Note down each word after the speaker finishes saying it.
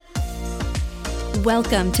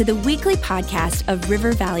Welcome to the weekly podcast of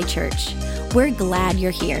River Valley Church. We're glad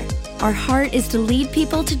you're here. Our heart is to lead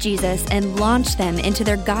people to Jesus and launch them into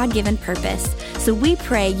their God-given purpose. So we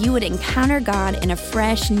pray you would encounter God in a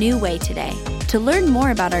fresh, new way today. To learn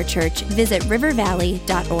more about our church, visit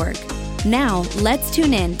rivervalley.org. Now, let's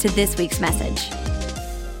tune in to this week's message.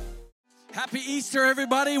 Happy Easter,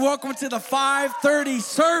 everybody. Welcome to the 5:30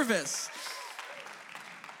 service.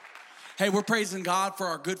 Hey, we're praising God for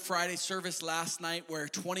our Good Friday service last night where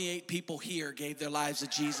 28 people here gave their lives to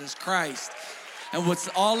Jesus Christ. And what's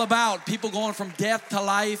all about people going from death to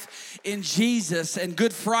life in Jesus. And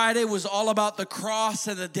Good Friday was all about the cross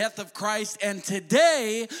and the death of Christ. And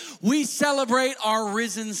today we celebrate our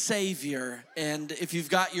risen Savior. And if you've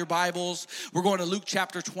got your Bibles, we're going to Luke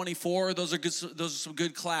chapter 24. Those are some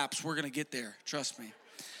good claps. We're going to get there. Trust me.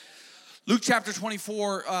 Luke chapter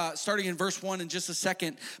 24, starting in verse 1 in just a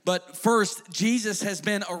second. But first, Jesus has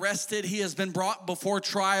been arrested. He has been brought before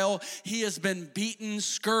trial. He has been beaten,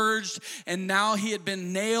 scourged, and now he had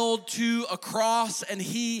been nailed to a cross, and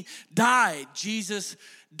he died. Jesus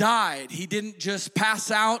died. He didn't just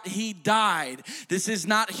pass out, he died. This is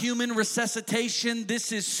not human resuscitation.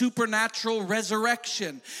 This is supernatural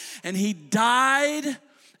resurrection. And he died.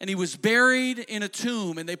 And he was buried in a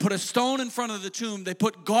tomb, and they put a stone in front of the tomb. They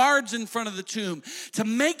put guards in front of the tomb to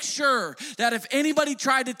make sure that if anybody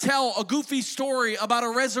tried to tell a goofy story about a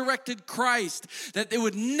resurrected Christ, that it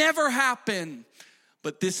would never happen.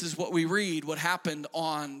 But this is what we read, what happened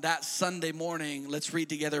on that Sunday morning. Let's read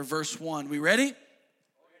together verse 1. We ready?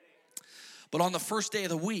 But on the first day of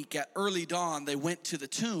the week, at early dawn, they went to the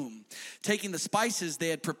tomb, taking the spices they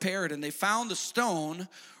had prepared, and they found the stone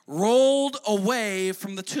rolled away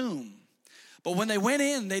from the tomb. But when they went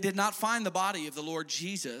in, they did not find the body of the Lord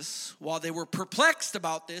Jesus. While they were perplexed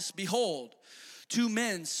about this, behold, two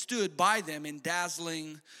men stood by them in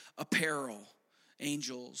dazzling apparel,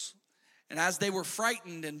 angels. And as they were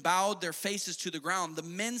frightened and bowed their faces to the ground, the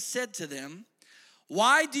men said to them,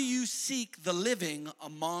 "Why do you seek the living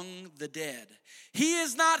among the dead? He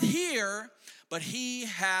is not here, but he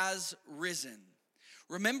has risen.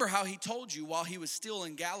 Remember how he told you while he was still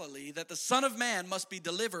in Galilee that the Son of Man must be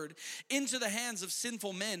delivered into the hands of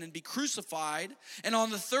sinful men and be crucified, and on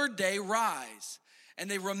the third day rise."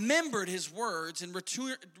 And they remembered his words, and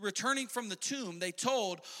returning from the tomb, they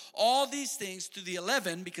told all these things to the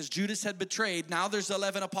 11, because Judas had betrayed. Now there's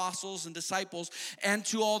 11 apostles and disciples, and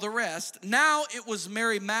to all the rest. Now it was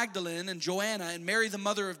Mary Magdalene and Joanna and Mary the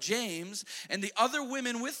mother of James and the other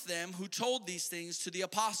women with them who told these things to the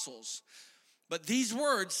apostles. But these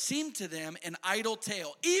words seemed to them an idle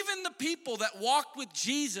tale. Even the people that walked with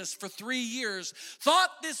Jesus for 3 years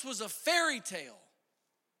thought this was a fairy tale,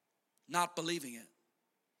 not believing it.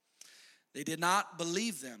 They did not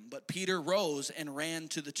believe them, but Peter rose and ran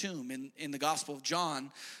to the tomb. In the Gospel of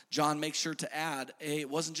John, John makes sure to add, it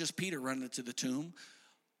wasn't just Peter running to the tomb.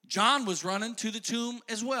 John was running to the tomb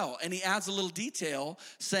as well. And he adds a little detail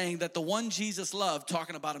saying that the one Jesus loved,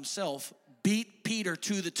 talking about himself, beat Peter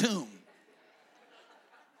to the tomb.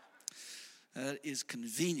 That is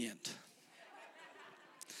convenient.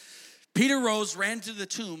 Peter rose, ran to the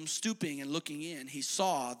tomb, stooping and looking in. He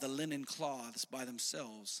saw the linen cloths by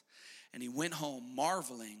themselves, and he went home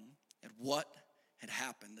marveling at what had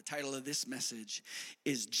happened. The title of this message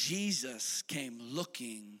is Jesus Came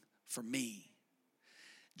Looking for Me.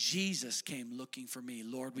 Jesus came looking for me.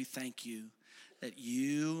 Lord, we thank you that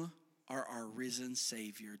you are our risen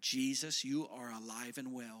Savior. Jesus, you are alive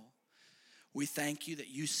and well. We thank you that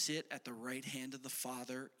you sit at the right hand of the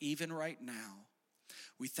Father, even right now.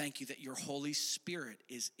 We thank you that your Holy Spirit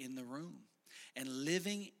is in the room and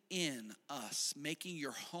living in us, making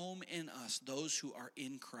your home in us, those who are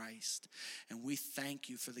in Christ. And we thank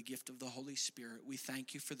you for the gift of the Holy Spirit. We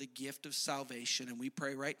thank you for the gift of salvation. And we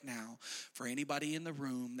pray right now for anybody in the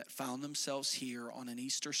room that found themselves here on an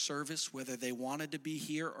Easter service, whether they wanted to be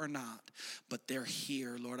here or not, but they're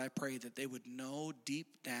here. Lord, I pray that they would know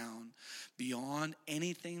deep down, beyond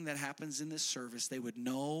anything that happens in this service, they would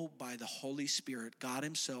know by the Holy Spirit, God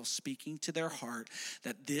himself speaking to their heart,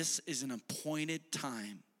 that this is an appointed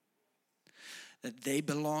time, that they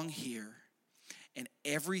belong here, and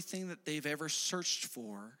everything that they've ever searched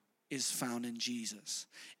for is found in Jesus.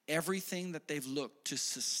 Everything that they've looked to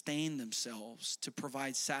sustain themselves, to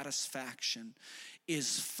provide satisfaction,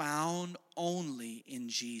 is found only in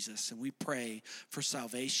Jesus. And we pray for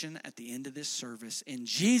salvation at the end of this service. In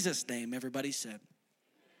Jesus' name, everybody said,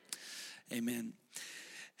 amen.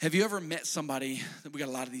 Have you ever met somebody, we got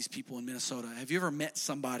a lot of these people in Minnesota, have you ever met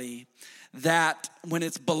somebody that when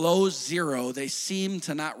it's below zero, they seem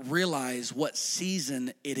to not realize what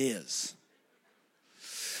season it is?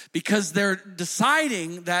 because they're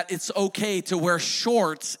deciding that it's okay to wear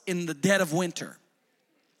shorts in the dead of winter.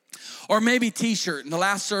 Or maybe t-shirt. In the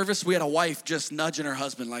last service, we had a wife just nudging her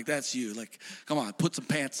husband like, that's you. Like, come on, put some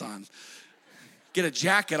pants on. Get a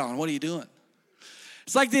jacket on. What are you doing?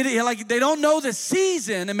 It's like they don't know the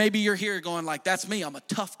season, and maybe you're here going like, that's me. I'm a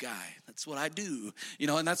tough guy. That's what I do,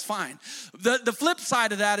 and that's fine. The flip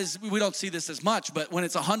side of that is we don't see this as much, but when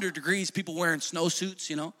it's 100 degrees, people wearing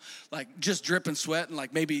snowsuits, like just dripping sweat, and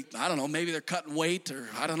like maybe, I don't know, maybe they're cutting weight, or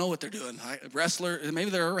I don't know what they're doing.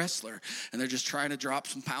 Maybe they're a wrestler, and they're just trying to drop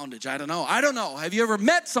some poundage. I don't know. Have you ever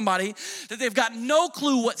met somebody that they've got no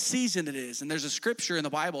clue what season it is? And there's a scripture in the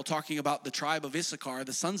Bible talking about the tribe of Issachar,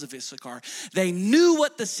 the sons of Issachar. They knew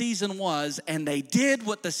what the season was, and they did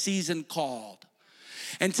what the season called.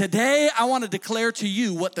 And today, I want to declare to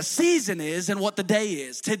you what the season is and what the day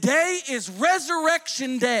is. Today is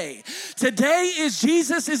Resurrection Day. Today is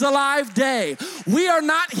Jesus is Alive Day. We are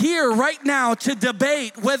not here right now to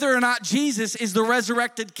debate whether or not Jesus is the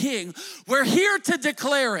resurrected King. We're here to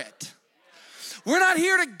declare it. We're not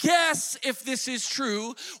here to guess if this is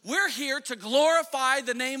true. We're here to glorify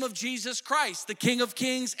the name of Jesus Christ, the King of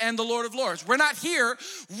Kings and the Lord of Lords. We're not here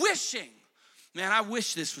wishing. Man, I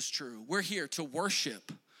wish this was true. We're here to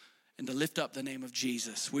worship and to lift up the name of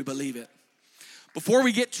Jesus. We believe it. Before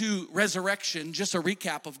we get to resurrection, just a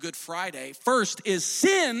recap of Good Friday. First is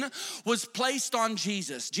sin was placed on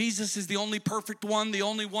Jesus. Jesus is the only perfect one, the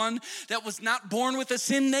only one that was not born with a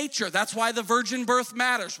sin nature. That's why the virgin birth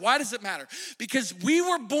matters. Why does it matter? Because we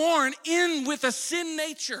were born in with a sin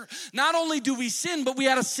nature. Not only do we sin, but we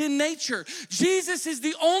had a sin nature. Jesus is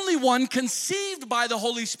the only one conceived by the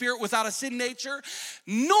Holy Spirit without a sin nature,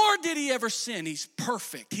 nor did he ever sin. He's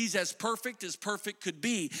perfect. He's as perfect could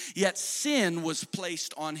be, yet sin was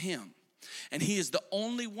placed on him. And he is the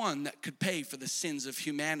only one that could pay for the sins of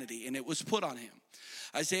humanity, and it was put on him.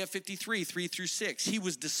 Isaiah 53, 3-6, he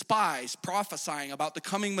was despised, prophesying about the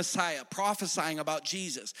coming Messiah, prophesying about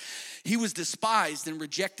Jesus. He was despised and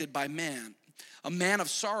rejected by man, a man of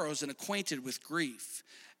sorrows and acquainted with grief.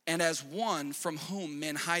 And as one from whom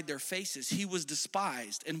men hide their faces, he was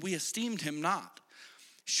despised, and we esteemed him not.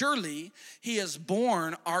 Surely he has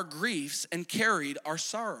borne our griefs and carried our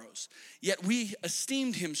sorrows. Yet we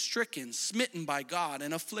esteemed him stricken, smitten by God,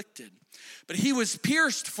 and afflicted. But he was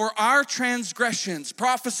pierced for our transgressions,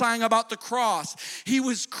 prophesying about the cross. He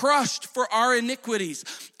was crushed for our iniquities.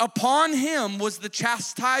 Upon him was the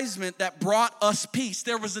chastisement that brought us peace.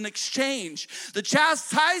 There was an exchange. The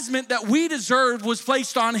chastisement that we deserved was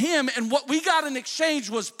placed on him, and what we got in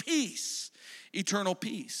exchange was peace, eternal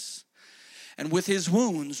peace. And with his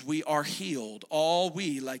wounds, we are healed. All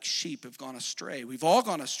we, like sheep, have gone astray. We've all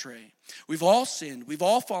gone astray. We've all sinned. We've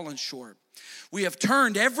all fallen short. We have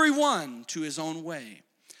turned everyone to his own way.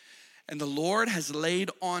 And the Lord has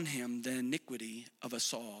laid on him the iniquity of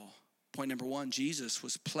us all. Point number one,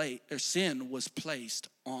 sin was placed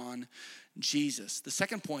on Jesus. The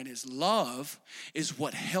second point is love is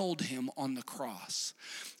what held him on the cross.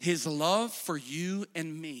 His love for you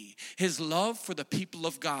and me. His love for the people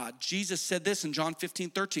of God. Jesus said this in John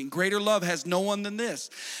 15:13. Greater love has no one than this,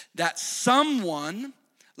 that someone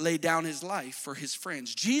lay down his life for his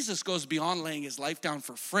friends. Jesus goes beyond laying his life down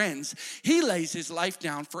for friends. He lays his life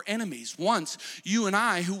down for enemies. Once, you and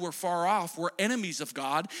I, who were far off, were enemies of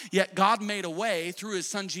God, yet God made a way through his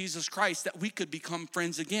son Jesus Christ that we could become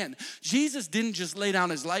friends again. Jesus didn't just lay down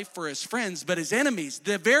his life for his friends, but his enemies,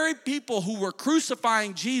 the very people who were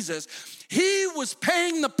crucifying Jesus, he was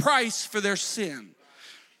paying the price for their sin.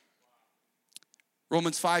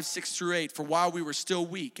 Romans 5, 6-8, for while we were still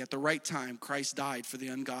weak, at the right time, Christ died for the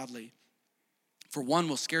ungodly. For one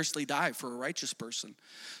will scarcely die for a righteous person,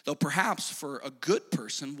 though perhaps for a good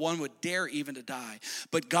person, one would dare even to die.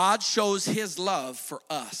 But God shows his love for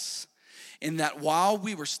us, in that while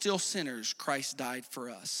we were still sinners, Christ died for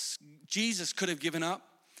us. Jesus could have given up.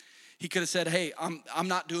 He could have said, hey, I'm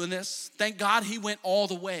not doing this. Thank God he went all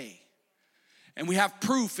the way. And we have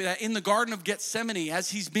proof that in the Garden of Gethsemane, as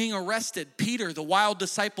he's being arrested, Peter, the wild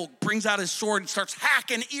disciple, brings out his sword and starts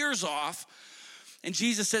hacking ears off. And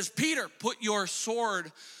Jesus says, Peter, put your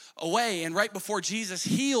sword away. And right before Jesus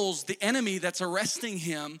heals the enemy that's arresting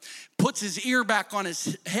him, puts his ear back on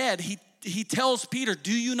his head, he tells Peter,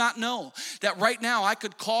 do you not know that right now I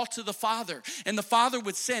could call to the Father and the Father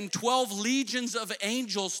would send 12 legions of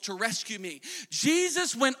angels to rescue me?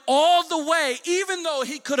 Jesus went all the way, even though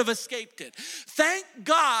he could have escaped it. Thank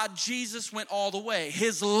God Jesus went all the way.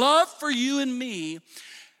 His love for you and me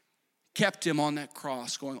kept him on that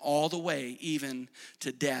cross, going all the way even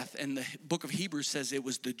to death. And the book of Hebrews says it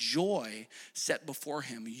was the joy set before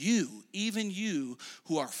him. You, even you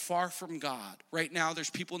who are far from God. Right now, there's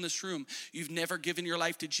people in this room, you've never given your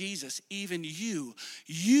life to Jesus. Even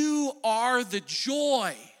you are the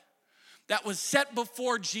joy that was set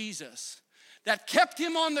before Jesus, that kept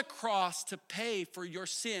him on the cross to pay for your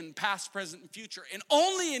sin, past, present, and future. And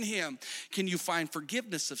only in him can you find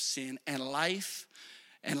forgiveness of sin and life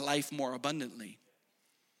more abundantly.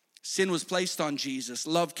 Sin was placed on Jesus.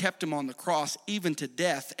 Love kept him on the cross, even to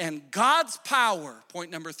death. And God's power,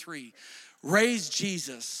 point number 3, raised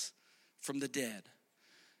Jesus from the dead.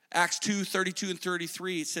 Acts 2, 32 and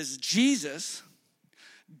 33, it says, Jesus,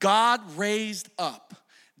 God raised up.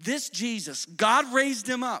 This Jesus, God raised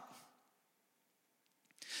him up.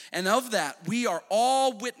 And of that, we are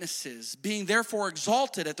all witnesses, being therefore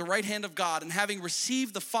exalted at the right hand of God, and having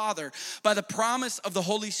received the Father by the promise of the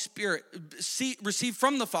Holy Spirit, received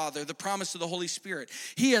from the Father the promise of the Holy Spirit.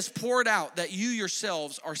 He has poured out that you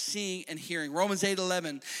yourselves are seeing and hearing. Romans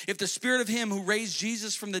 8:11, if the Spirit of him who raised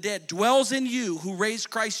Jesus from the dead dwells in you, who raised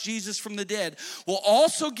Christ Jesus from the dead, will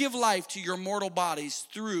also give life to your mortal bodies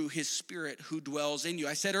through his Spirit who dwells in you.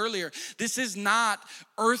 I said earlier, this is not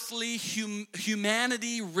earthly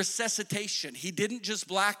humanity resuscitation. He didn't just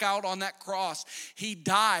black out on that cross. He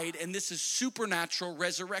died, and this is supernatural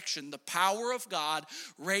resurrection. The power of God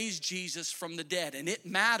raised Jesus from the dead. And it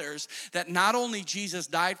matters that not only Jesus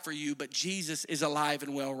died for you, but Jesus is alive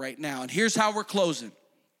and well right now. And here's how we're closing.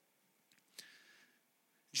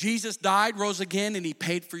 Jesus died, rose again, and he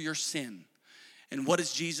paid for your sin. And what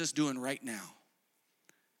is Jesus doing right now?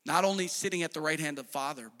 Not only sitting at the right hand of the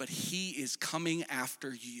Father, but he is coming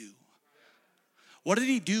after you. What did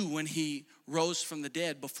he do when he rose from the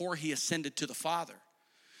dead before he ascended to the Father?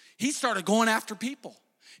 He started going after people.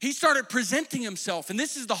 He started presenting himself, and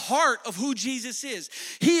this is the heart of who Jesus is.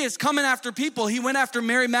 He is coming after people. He went after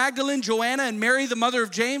Mary Magdalene, Joanna, and Mary, the mother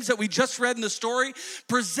of James that we just read in the story,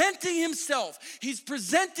 presenting himself. He's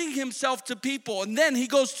presenting himself to people, and then he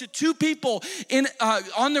goes to two people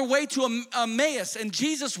on their way to Emmaus, and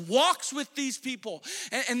Jesus walks with these people,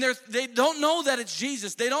 and they don't know that it's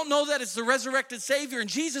Jesus. They don't know that it's the resurrected Savior, and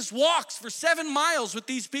Jesus walks for 7 miles with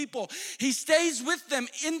these people. He stays with them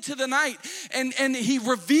into the night, and he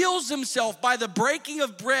reveals himself by the breaking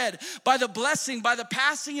of bread, by the blessing, by the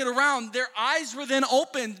passing it around. Their eyes were then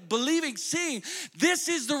opened, believing, seeing, this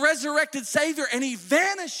is the resurrected Savior. And he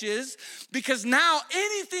vanishes because now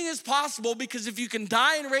anything is possible, because if you can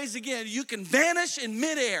die and raise again, you can vanish in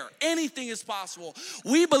midair. Anything is possible.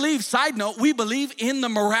 We believe, side note, we believe in the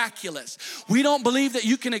miraculous. We don't believe that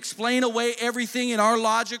you can explain away everything in our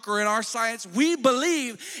logic or in our science. We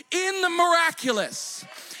believe in the miraculous.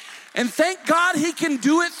 And thank God he can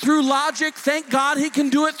do it through logic. Thank God he can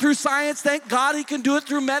do it through science. Thank God he can do it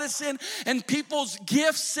through medicine and people's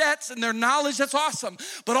gift sets and their knowledge. That's awesome.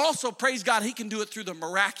 But also, praise God, he can do it through the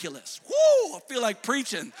miraculous. Woo, I feel like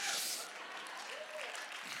preaching.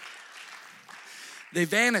 They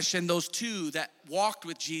vanished, and those two that walked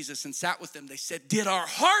with Jesus and sat with him, they said, did our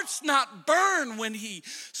hearts not burn when he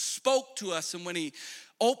spoke to us and when he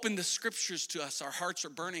opened the scriptures to us? Our hearts are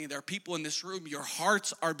burning. There are people in this room, your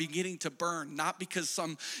hearts are beginning to burn, not because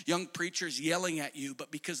some young preacher is yelling at you, but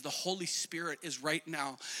because the Holy Spirit is right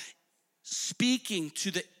now speaking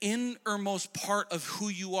to the innermost part of who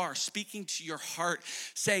you are, speaking to your heart,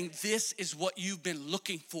 saying, this is what you've been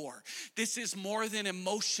looking for. This is more than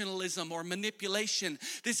emotionalism or manipulation.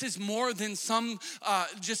 This is more than some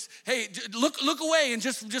hey, look away and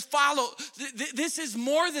just follow. This is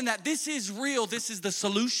more than that. This is real. This is the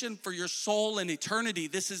solution for your soul and eternity.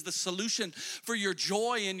 This is the solution for your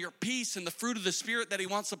joy and your peace and the fruit of the Spirit that he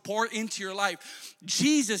wants to pour into your life.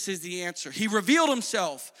 Jesus is the answer. He revealed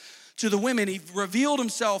himself to the women. He revealed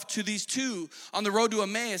himself to these two on the road to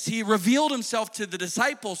Emmaus. He revealed himself to the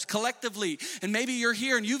disciples collectively. And maybe you're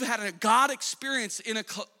here and you've had a God experience in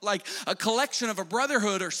a collection of a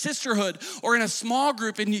brotherhood or sisterhood or in a small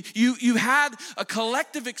group, and you had a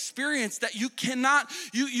collective experience that you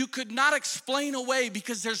could not explain away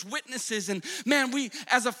because there's witnesses. And man, we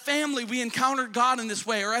as a family, we encountered God in this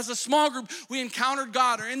way, or as a small group, we encountered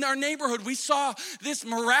God, or in our neighborhood, we saw this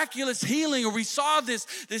miraculous healing, or we saw this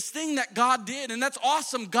thing that God did. And that's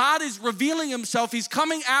awesome. God is revealing himself. He's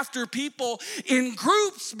coming after people in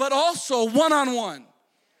groups, but also one-on-one.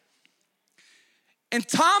 And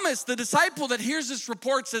Thomas, the disciple that hears this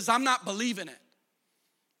report, says, I'm not believing it.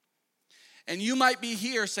 And you might be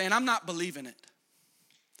here saying, I'm not believing it.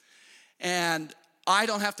 And I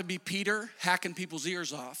don't have to be Peter hacking people's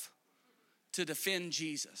ears off to defend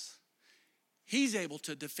Jesus. He's able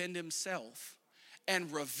to defend himself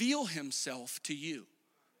and reveal himself to you.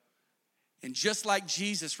 And just like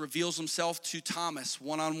Jesus reveals himself to Thomas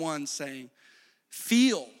one-on-one saying,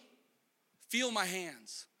 feel my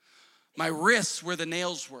hands, my wrists where the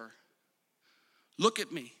nails were. Look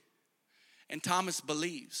at me. And Thomas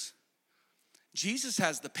believes. Jesus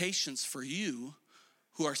has the patience for you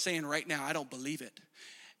who are saying right now, I don't believe it.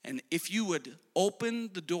 And if you would open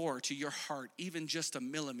the door to your heart, even just a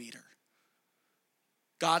millimeter,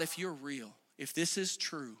 God, if you're real, if this is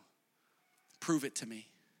true, prove it to me.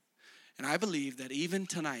 And I believe that even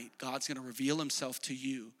tonight, God's going to reveal himself to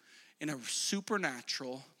you in a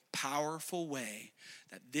supernatural, powerful way,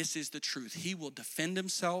 that this is the truth. He will defend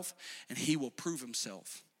himself and he will prove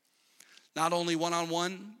himself. Not only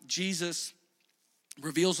one-on-one, Jesus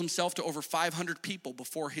reveals himself to over 500 people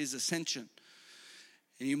before his ascension.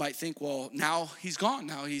 And you might think, well, now he's gone.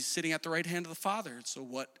 Now he's sitting at the right hand of the Father. So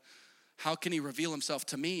how can he reveal himself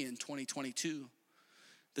to me in 2022?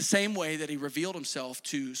 The same way that he revealed himself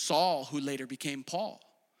to Saul, who later became Paul.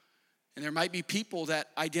 And there might be people that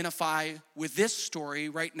identify with this story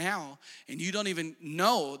right now, and you don't even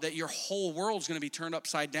know that your whole world's going to be turned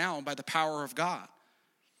upside down by the power of God.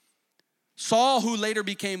 Saul, who later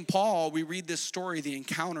became Paul, we read this story, the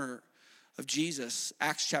encounter of Jesus,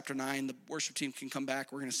 Acts chapter 9. The worship team can come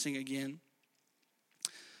back. We're going to sing again.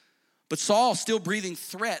 But Saul, still breathing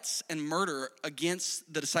threats and murder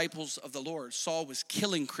against the disciples of the Lord. Saul was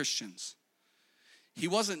killing Christians. He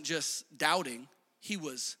wasn't just doubting, he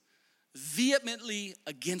was vehemently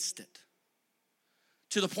against it,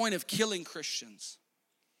 to the point of killing Christians.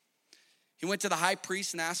 He went to the high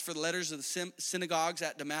priest and asked for the letters of the synagogues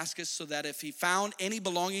at Damascus so that if he found any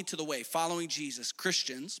belonging to the way, following Jesus,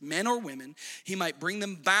 Christians, men or women, he might bring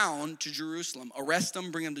them bound to Jerusalem, arrest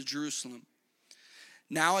them, bring them to Jerusalem.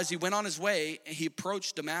 Now, as he went on his way, he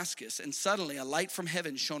approached Damascus, and suddenly a light from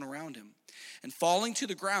heaven shone around him. And falling to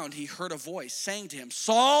the ground, he heard a voice saying to him,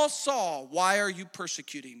 Saul, Saul, why are you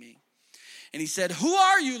persecuting me? And he said, who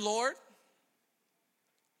are you, Lord?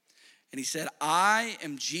 And he said, I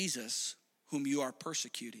am Jesus, whom you are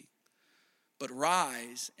persecuting. But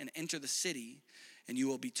rise and enter the city, and you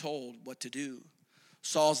will be told what to do.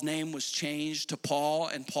 Saul's name was changed to Paul,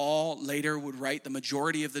 and Paul later would write the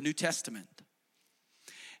majority of the New Testament.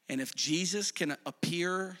 And if Jesus can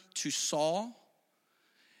appear to Saul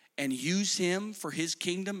and use him for his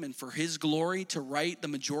kingdom and for his glory to write the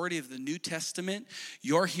majority of the New Testament,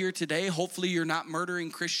 you're here today. Hopefully you're not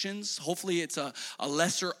murdering Christians. Hopefully it's a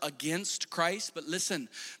lesser against Christ. But listen,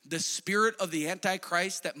 the spirit of the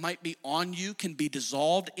Antichrist that might be on you can be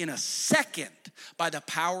dissolved in a second by the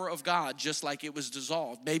power of God, just like it was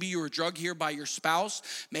dissolved. Maybe you were drugged here by your spouse.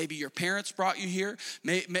 Maybe your parents brought you here.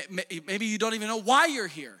 Maybe you don't even know why you're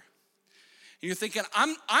here. And you're thinking,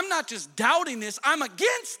 I'm not just doubting this, I'm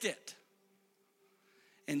against it.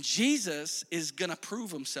 And Jesus is going to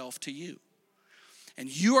prove himself to you. And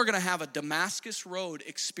you are going to have a Damascus Road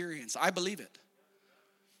experience. I believe it.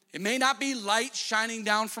 It may not be light shining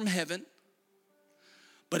down from heaven,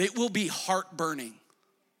 but it will be heart-burning.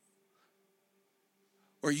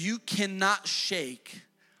 Where you cannot shake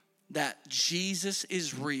that Jesus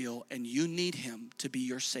is real and you need him to be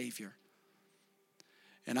your Savior.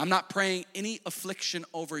 And I'm not praying any affliction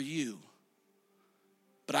over you,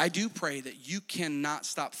 but I do pray that you cannot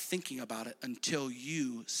stop thinking about it until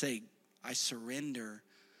you say, I surrender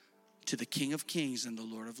to the King of Kings and the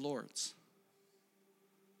Lord of Lords.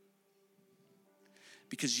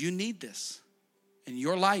 Because you need this, and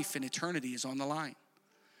your life and eternity is on the line.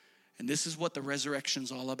 And this is what the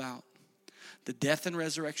resurrection's all about. The death and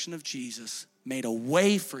resurrection of Jesus made a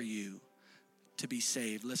way for you to be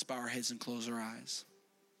saved. Let's bow our heads and close our eyes.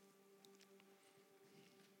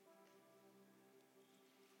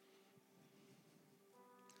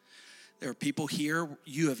 There are people here,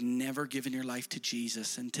 you have never given your life to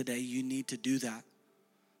Jesus, and today you need to do that.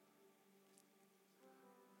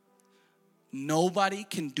 Nobody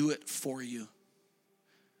can do it for you.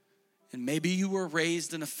 And maybe you were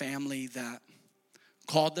raised in a family that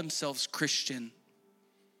called themselves Christian,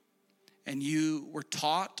 and you were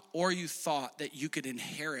taught or you thought that you could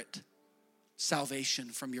inherit salvation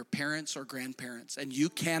from your parents or grandparents, and you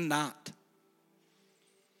cannot.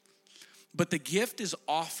 But the gift is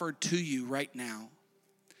offered to you right now,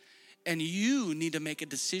 and you need to make a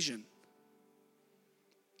decision.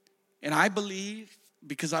 And I believe,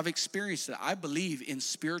 because I've experienced it, I believe in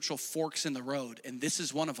spiritual forks in the road, and this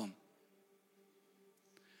is one of them,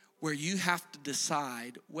 where you have to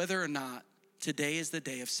decide whether or not today is the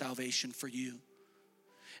day of salvation for you.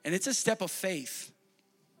 And it's a step of faith.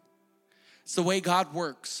 It's the way God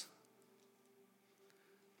works.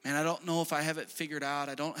 Man, I don't know if I have it figured out.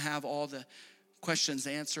 I don't have all the questions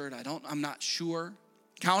answered. I'm not sure.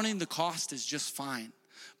 Counting the cost is just fine,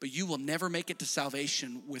 but you will never make it to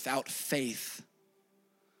salvation without faith.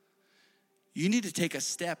 You need to take a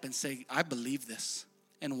step and say, I believe this,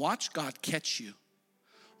 and watch God catch you.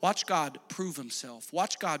 Watch God prove himself.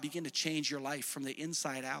 Watch God begin to change your life from the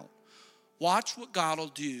inside out. Watch what God will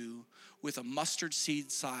do with a mustard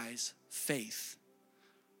seed size faith.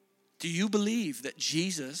 Do you believe that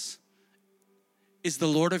Jesus is the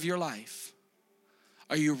Lord of your life?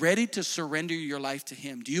 Are you ready to surrender your life to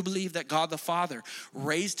him? Do you believe that God the Father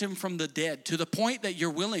raised him from the dead to the point that you're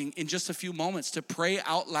willing in just a few moments to pray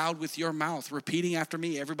out loud with your mouth, repeating after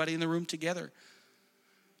me, everybody in the room together?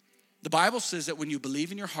 The Bible says that when you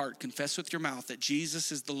believe in your heart, confess with your mouth that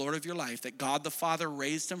Jesus is the Lord of your life, that God the Father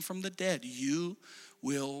raised him from the dead, you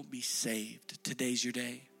will be saved. Today's your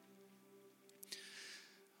day.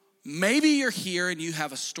 Maybe you're here and you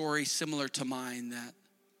have a story similar to mine, that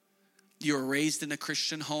you were raised in a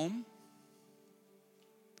Christian home.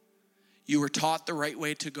 You were taught the right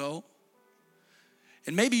way to go.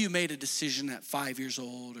 And maybe you made a decision at 5 years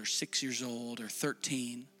old or 6 years old or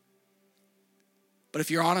 13. But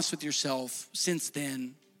if you're honest with yourself, since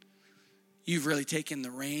then, you've really taken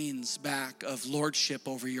the reins back of lordship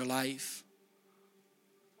over your life.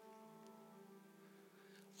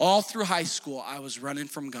 All through high school, I was running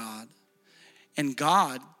from God, and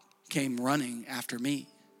God came running after me.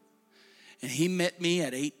 And he met me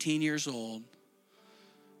at 18 years old.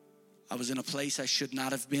 I was in a place I should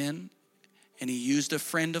not have been, and he used a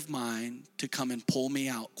friend of mine to come and pull me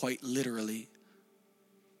out, quite literally.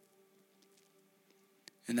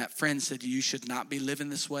 And that friend said, you should not be living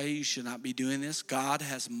this way. You should not be doing this. God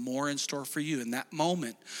has more in store for you. And that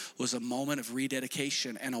moment was a moment of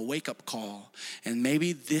rededication and a wake-up call. And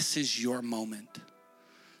maybe this is your moment.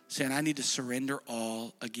 Saying, I need to surrender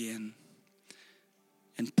all again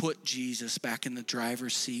and put Jesus back in the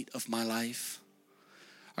driver's seat of my life.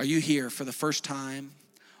 Are you here for the first time?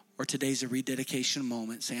 Or today's a rededication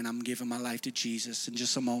moment, saying, I'm giving my life to Jesus. In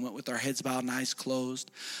just a moment, with our heads bowed and eyes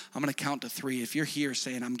closed, I'm going to count to 3. If you're here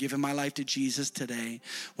saying, I'm giving my life to Jesus today,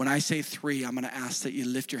 when I say 3, I'm going to ask that you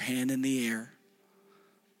lift your hand in the air.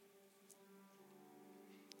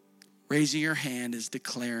 Raising your hand is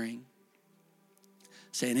declaring,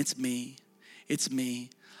 saying, it's me. It's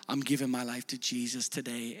me. I'm giving my life to Jesus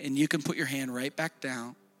today. And you can put your hand right back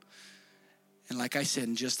down. And like I said,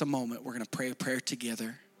 in just a moment, we're going to pray a prayer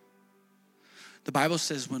together. The Bible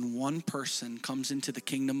says when one person comes into the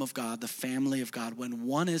kingdom of God, the family of God, when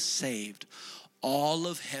one is saved, all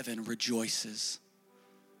of heaven rejoices.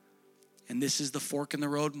 And this is the fork in the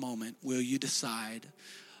road moment. Will you decide?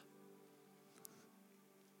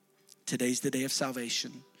 Today's the day of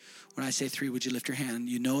salvation. When I say 3, would you lift your hand?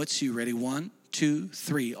 You know it's you. Ready? 1, 2,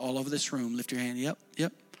 3. All over this room. Lift your hand. Yep.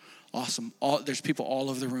 Awesome. There's people all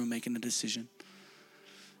over the room making a decision.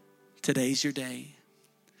 Today's your day.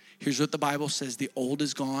 Here's what the Bible says. The old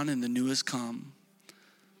is gone and the new has come.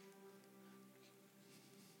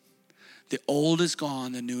 The old is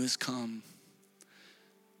gone, the new has come.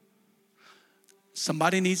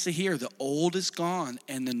 Somebody needs to hear, the old is gone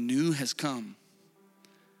and the new has come.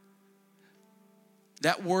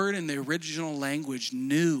 That word in the original language,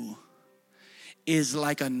 new, is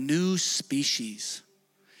like a new species.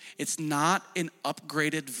 It's not an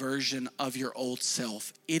upgraded version of your old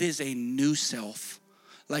self. It is a new self,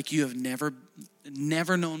 like you have never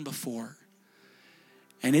known before.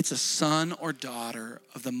 And it's a son or daughter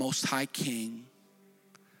of the Most High King.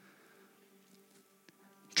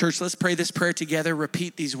 Church, let's pray this prayer together.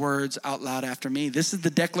 Repeat these words out loud after me. This is the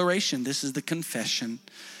declaration. This is the confession.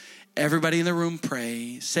 Everybody in the room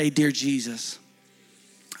pray. Say, dear Jesus,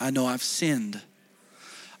 I know I've sinned.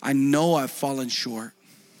 I know I've fallen short.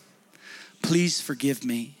 Please forgive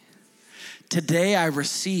me. Today I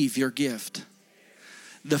receive your gift,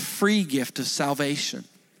 the free gift of salvation.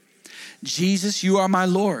 Jesus, you are my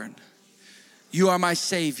Lord. You are my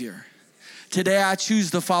Savior. Today I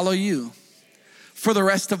choose to follow you for the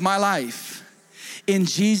rest of my life. In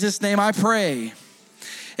Jesus' name I pray.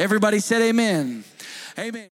 Everybody said amen. Amen.